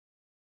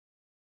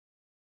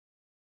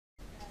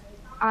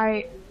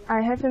I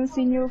haven't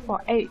seen you for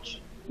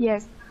age.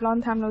 Yes,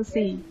 long time no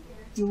see.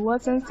 You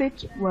wasn't sick,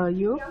 were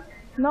you?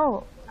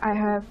 No, I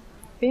have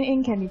been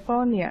in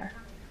California.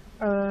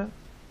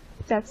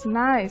 That's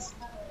nice.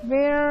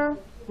 Where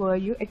were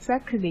you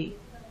exactly?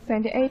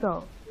 San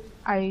Diego.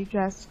 I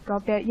just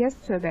got back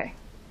yesterday.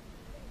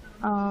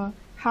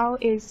 How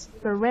is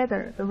the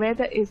weather? The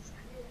weather is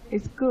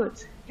good.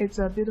 It's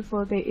a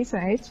beautiful day,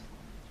 isn't it?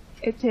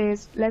 It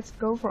is. Let's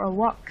go for a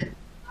walk.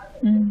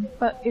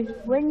 But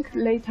it rains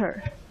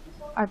later.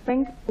 I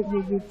think it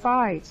will be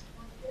fine.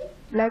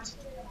 Let's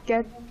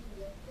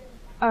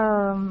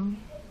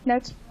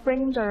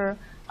bring the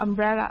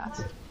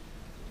umbrellas.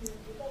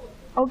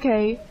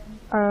 Okay.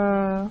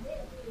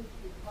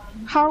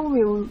 How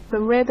will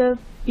the weather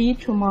be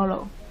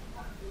tomorrow?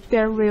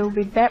 There will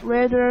be bad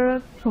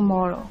weather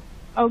tomorrow.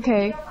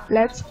 Okay,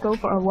 let's go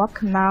for a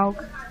walk now.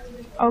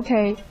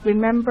 Okay,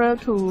 remember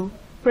to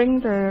bring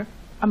the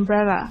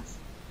umbrellas.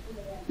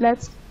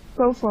 Let's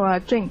go for a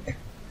drink.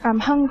 I'm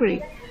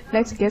hungry.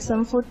 Let's get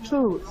some food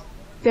too.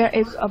 There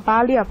is a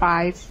bar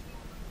nearby.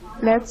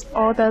 Let's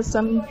order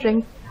some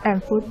drink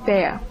and food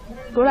there.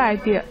 Good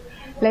idea.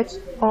 Let's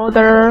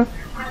order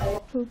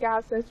 2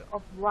 glasses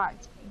of wine,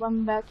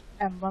 1 black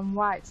and 1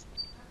 white.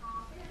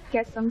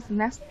 Get some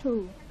snacks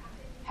too.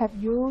 Have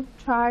you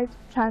tried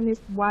Chinese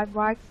white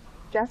rice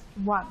just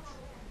once?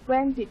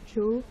 When did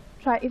you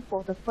try it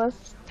for the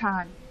first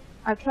time?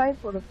 I tried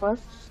for the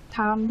first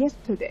time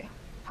yesterday.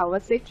 How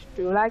was it?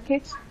 Do you like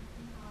it?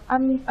 I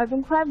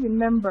don't quite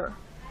remember.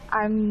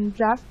 I'm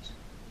just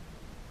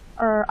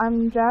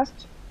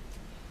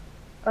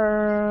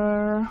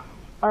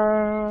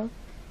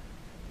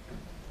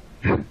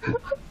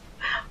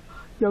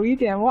有一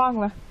点忘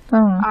了。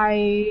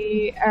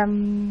I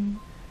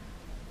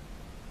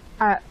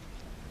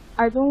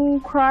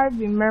don't quite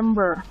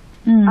remember.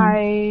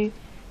 I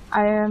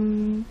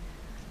am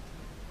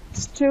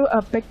still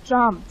a bit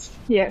jumped.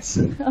 Yes.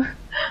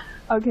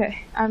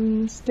 Okay,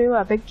 I'm still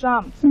a bit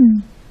jumped.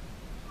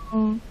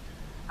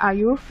 Are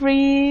you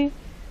free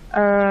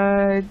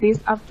this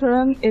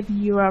afternoon? If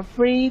you are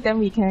free, then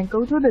we can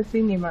go to the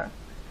cinema.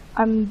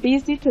 I'm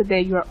busy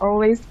today. You are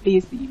always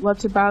busy.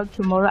 What about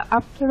tomorrow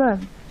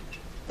afternoon?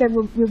 That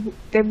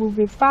will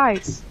be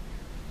fine.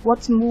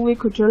 What movie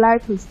could you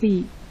like to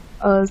see?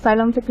 A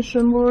silent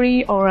fiction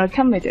movie or a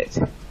comedy?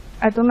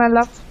 I don't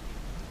love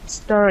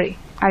story.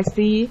 I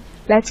see.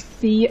 Let's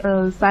see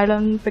a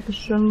silent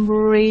fiction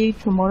movie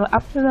tomorrow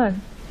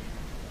afternoon.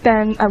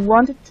 Then I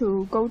wanted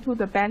to go to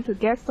the bank to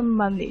get some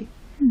money.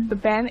 The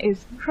bank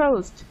is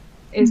closed.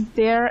 Is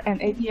there an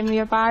ATM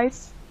nearby?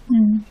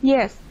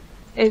 Yes,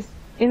 it's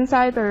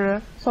inside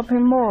the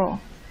shopping mall.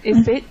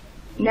 Is it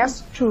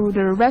next to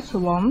the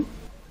restaurant?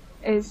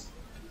 It's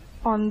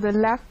on the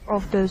left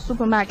of the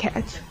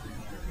supermarket.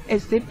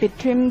 Is it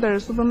between the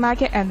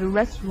supermarket and the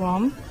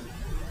restaurant?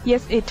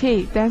 Yes, it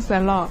is. Thanks a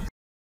lot.